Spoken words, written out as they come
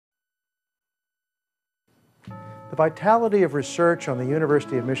The vitality of research on the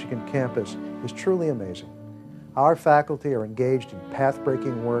University of Michigan campus is truly amazing. Our faculty are engaged in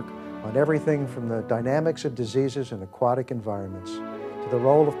path-breaking work on everything from the dynamics of diseases in aquatic environments to the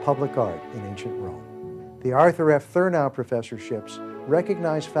role of public art in ancient Rome. The Arthur F. Thurnau Professorships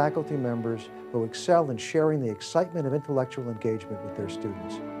recognize faculty members who excel in sharing the excitement of intellectual engagement with their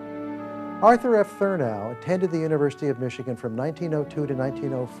students. Arthur F. Thurnau attended the University of Michigan from 1902 to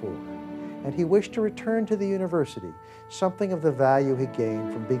 1904. And he wished to return to the university something of the value he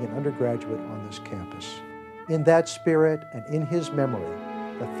gained from being an undergraduate on this campus. In that spirit and in his memory,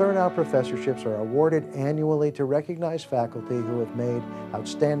 the Thurnau Professorships are awarded annually to recognize faculty who have made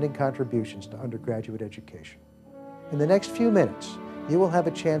outstanding contributions to undergraduate education. In the next few minutes, you will have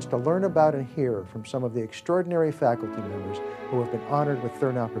a chance to learn about and hear from some of the extraordinary faculty members who have been honored with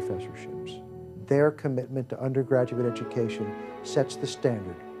Thurnau Professorships. Their commitment to undergraduate education sets the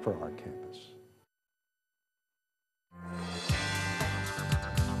standard for our campus.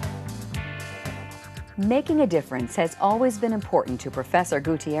 Making a difference has always been important to Professor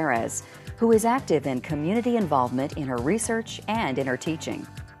Gutierrez, who is active in community involvement in her research and in her teaching.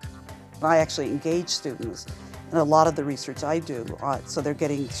 I actually engage students in a lot of the research I do, so they're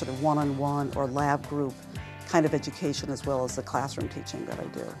getting sort of one-on-one or lab group kind of education as well as the classroom teaching that I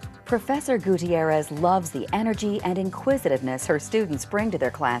do. Professor Gutierrez loves the energy and inquisitiveness her students bring to their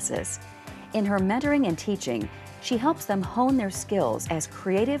classes. In her mentoring and teaching, she helps them hone their skills as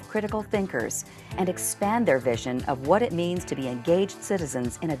creative, critical thinkers and expand their vision of what it means to be engaged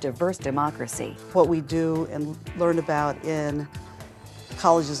citizens in a diverse democracy. What we do and learn about in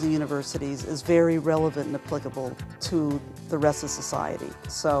colleges and universities is very relevant and applicable to the rest of society.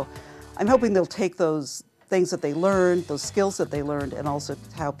 So I'm hoping they'll take those things that they learned, those skills that they learned, and also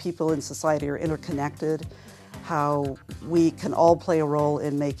how people in society are interconnected, how we can all play a role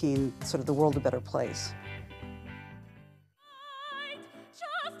in making sort of the world a better place.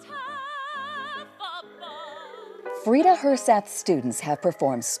 Freda Herseth's students have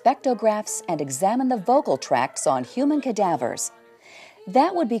performed spectrographs and examined the vocal tracts on human cadavers.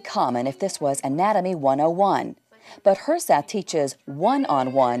 That would be common if this was Anatomy 101. But Herseth teaches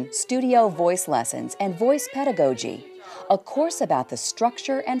one-on-one studio voice lessons and voice pedagogy, a course about the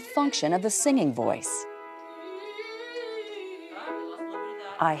structure and function of the singing voice.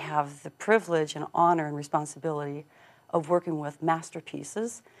 I have the privilege and honor and responsibility of working with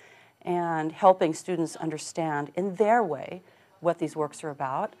masterpieces and helping students understand in their way what these works are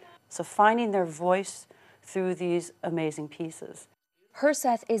about. So finding their voice through these amazing pieces.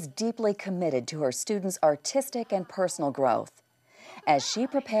 Herseth is deeply committed to her students' artistic and personal growth. As she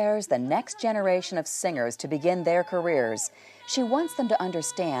prepares the next generation of singers to begin their careers, she wants them to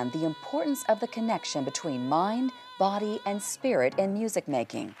understand the importance of the connection between mind, body, and spirit in music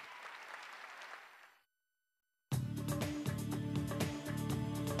making.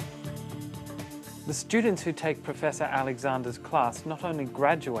 The students who take Professor Alexander's class not only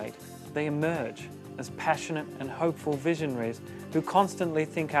graduate, they emerge as passionate and hopeful visionaries who constantly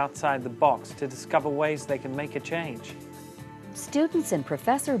think outside the box to discover ways they can make a change. Students in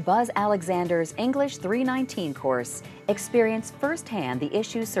Professor Buzz Alexander's English 319 course experience firsthand the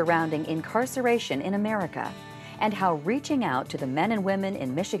issues surrounding incarceration in America and how reaching out to the men and women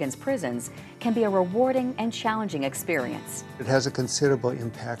in Michigan's prisons can be a rewarding and challenging experience. It has a considerable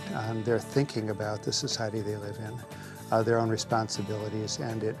impact on their thinking about the society they live in, their own responsibilities,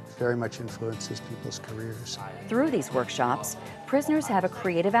 and it very much influences people's careers. Through these workshops, prisoners have a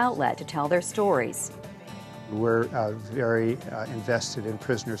creative outlet to tell their stories. We're very invested in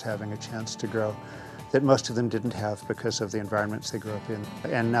prisoners having a chance to grow that most of them didn't have because of the environments they grew up in,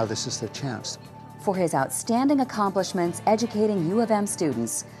 and now this is their chance. For his outstanding accomplishments educating U of M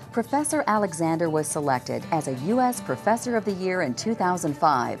students, Professor Alexander was selected as a U.S. Professor of the Year in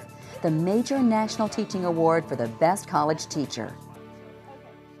 2005, the major national teaching award for the best college teacher.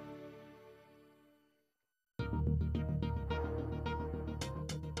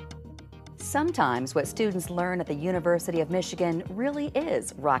 Sometimes what students learn at the University of Michigan really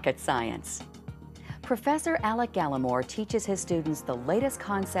is rocket science. Professor Alec Gallimore teaches his students the latest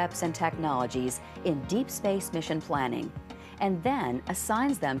concepts and technologies in deep space mission planning, and then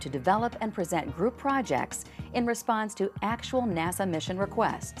assigns them to develop and present group projects in response to actual NASA mission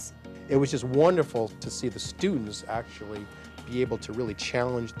requests. It was just wonderful to see the students actually be able to really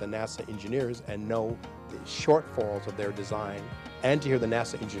challenge the NASA engineers and know the shortfalls of their design, and to hear the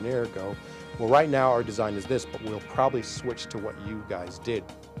NASA engineer go, well, right now our design is this, but we'll probably switch to what you guys did.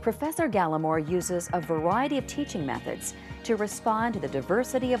 Professor Gallimore uses a variety of teaching methods to respond to the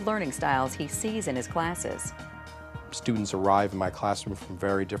diversity of learning styles he sees in his classes. students arrive in my classroom from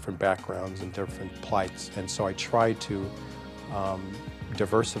very different backgrounds and different plights, and so I try to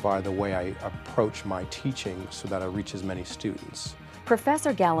diversify the way I approach my teaching so that I reach as many students.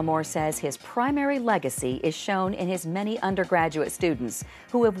 Professor Gallimore says his primary legacy is shown in his many undergraduate students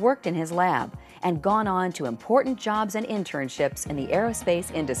who have worked in his lab and gone on to important jobs and internships in the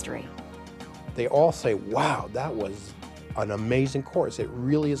aerospace industry. They all say, wow, that was an amazing course. It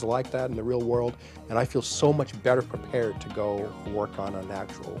really is like that in the real world, and I feel so much better prepared to go work on an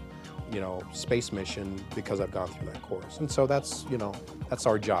actual, space mission because I've gone through that course. And so that's, that's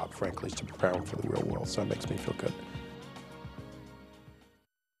our job, frankly, is to prepare them for the real world, so it makes me feel good.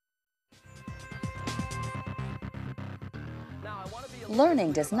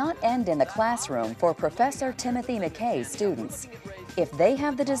 Learning does not end in the classroom for Professor Timothy McKay's students. If they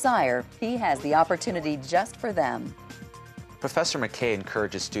have the desire, he has the opportunity just for them. Professor McKay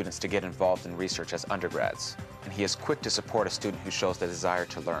encourages students to get involved in research as undergrads, and he is quick to support a student who shows the desire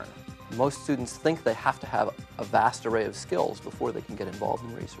to learn. Most students think they have to have a vast array of skills before they can get involved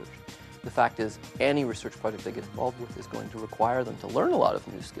in research. The fact is, any research project they get involved with is going to require them to learn a lot of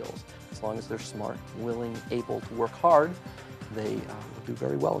new skills. As long as they're smart, willing, able to work hard, they will do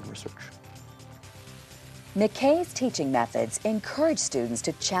very well in research. McKay's teaching methods encourage students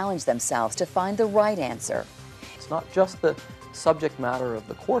to challenge themselves to find the right answer. It's not just the subject matter of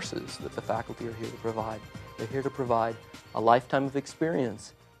the courses that the faculty are here to provide. They're here to provide a lifetime of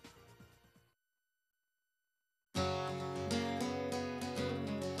experience.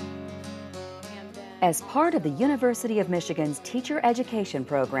 As part of the University of Michigan's teacher education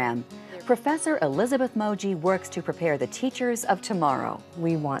program, Professor Elizabeth Moje works to prepare the teachers of tomorrow.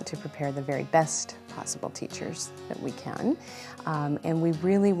 We want to prepare the very best possible teachers that we can, and we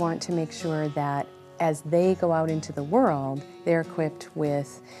really want to make sure that as they go out into the world, they're equipped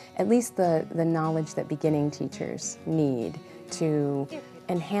with at least the knowledge that beginning teachers need to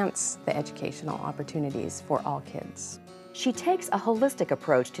enhance the educational opportunities for all kids. She takes a holistic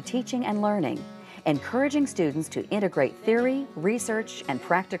approach to teaching and learning, encouraging students to integrate theory, research, and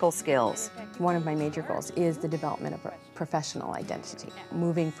practical skills. One of my major goals is the development of a professional identity,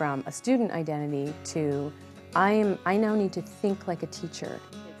 moving from a student identity to I now need to think like a teacher.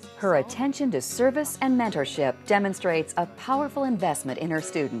 Her attention to service and mentorship demonstrates a powerful investment in her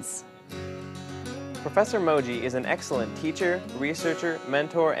students. Professor Moje is an excellent teacher, researcher,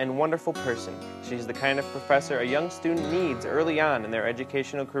 mentor, and wonderful person. She's the kind of professor a young student needs early on in their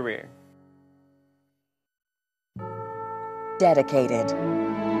educational career. Dedicated,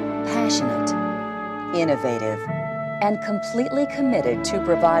 passionate, innovative, and completely committed to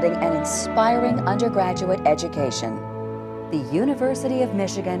providing an inspiring undergraduate education. The University of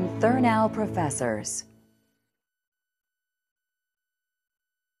Michigan Thurnau Professors.